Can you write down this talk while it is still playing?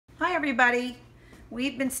Hi everybody.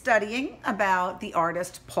 We've been studying about the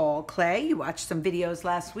artist Paul Klee. You watched some videos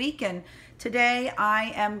last week, and today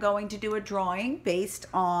I am going to do a drawing based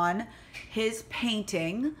on his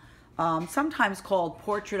painting, sometimes called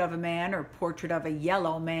Portrait of a Man or Portrait of a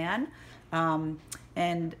Yellow Man. I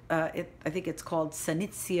think it's called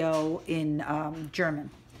Senecio in German.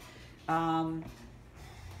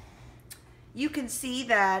 You can see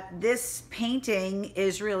that this painting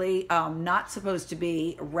is really not supposed to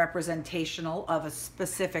be representational of a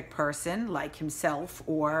specific person like himself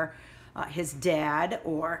or his dad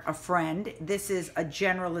or a friend. This is a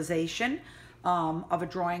generalization of a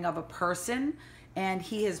drawing of a person, and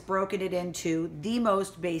he has broken it into the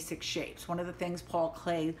most basic shapes. One of the things Paul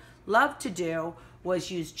Klee loved to do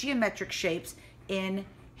was use geometric shapes in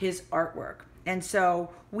his artwork. And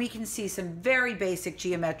so we can see some very basic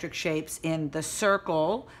geometric shapes in the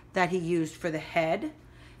circle that he used for the head,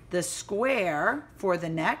 the square for the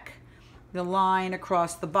neck, the line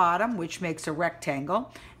across the bottom, which makes a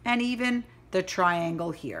rectangle, and even the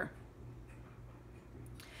triangle here.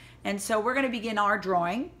 And so we're going to begin our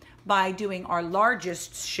drawing by doing our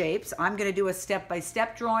largest shapes. I'm going to do a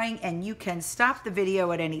step-by-step drawing, and you can stop the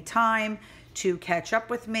video at any time to catch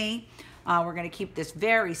up with me. We're going to keep this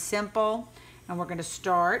very simple. And we're going to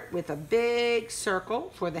start with a big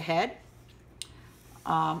circle for the head.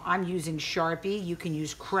 I'm using Sharpie. You can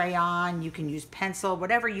use crayon, you can use pencil,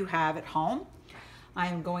 whatever you have at home.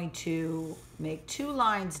 I'm going to make 2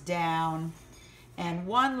 lines down and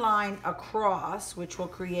 1 line across, which will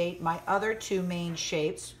create my other 2 main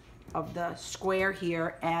shapes of the square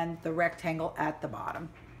here and the rectangle at the bottom.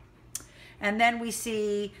 And then we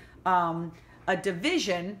see a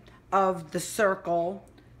division of the circle,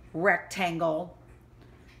 rectangle,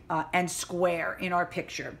 and square in our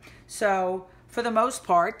picture. So for the most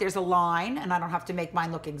part, there's a line, and I don't have to make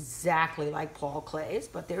mine look exactly like Paul Klee's,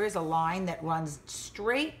 but there is a line that runs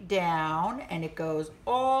straight down, and it goes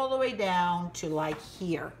all the way down to like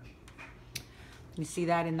here. You see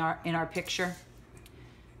that in our picture?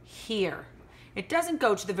 Here. It doesn't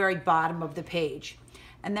go to the very bottom of the page.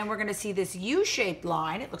 And then we're going to see this U-shaped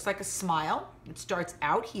line. It looks like a smile. It starts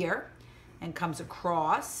out here and comes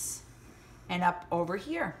across and up over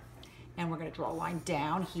here. And we're going to draw a line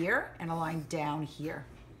down here and a line down here.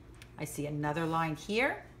 I see another line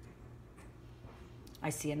here. I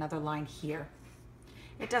see another line here.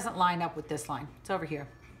 It doesn't line up with this line. It's over here.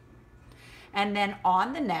 And then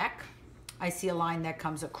on the neck, I see a line that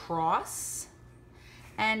comes across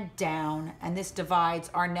and down. And this divides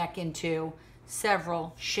our neck into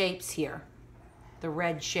several shapes here. The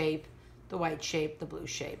red shape, the white shape, the blue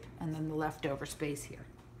shape, and then the leftover space here.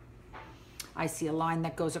 I see a line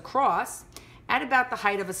that goes across at about the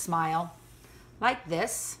height of a smile, like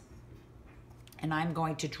this, and I'm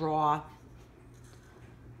going to draw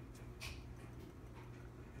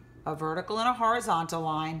a vertical and a horizontal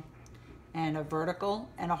line, and a vertical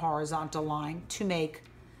and a horizontal line to make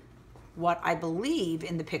what I believe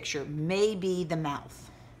in the picture may be the mouth,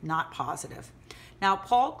 not positive. Now,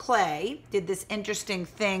 Paul Klee did this interesting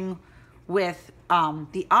thing with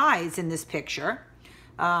the eyes in this picture.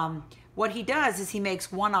 What he does is he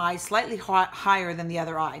makes one eye slightly higher than the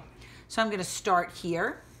other eye. So I'm going to start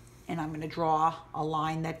here, and I'm going to draw a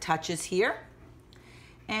line that touches here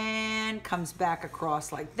and comes back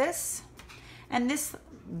across like this. And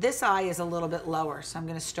this eye is a little bit lower, so I'm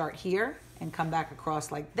going to start here and come back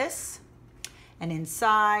across like this. And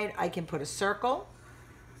inside I can put a circle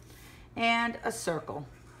and a circle.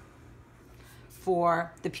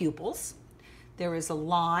 For the pupils, there is a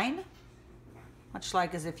line, much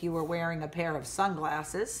like as if you were wearing a pair of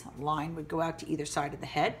sunglasses. A line would go out to either side of the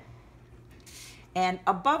head. And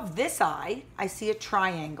above this eye, I see a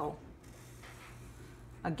triangle.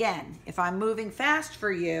 Again, if I'm moving fast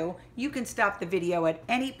for you, you can stop the video at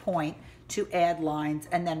any point to add lines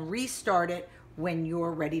and then restart it when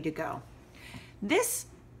you're ready to go. This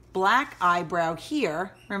black eyebrow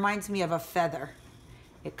here reminds me of a feather.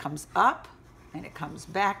 It comes up and it comes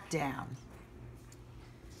back down.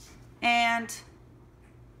 And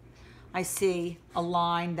I see a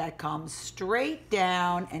line that comes straight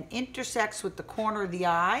down and intersects with the corner of the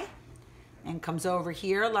eye and comes over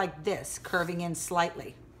here like this, curving in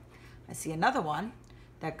slightly. I see another one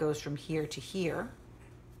that goes from here to here.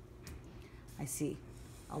 I see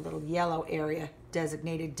a little yellow area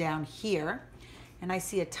designated down here. And I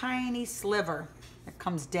see a tiny sliver that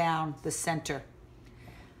comes down the center.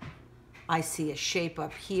 I see a shape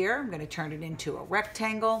up here. I'm going to turn it into a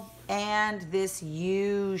rectangle, and this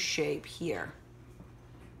U shape here.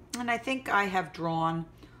 And I think I have drawn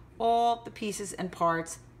all the pieces and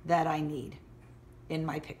parts that I need in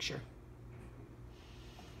my picture.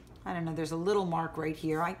 I don't know, there's a little mark right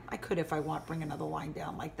here. I could, if I want, bring another line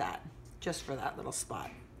down like that, just for that little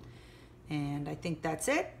spot. And I think that's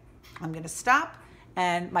it. I'm gonna stop,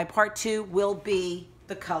 and my part 2 will be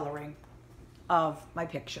the coloring of my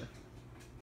picture.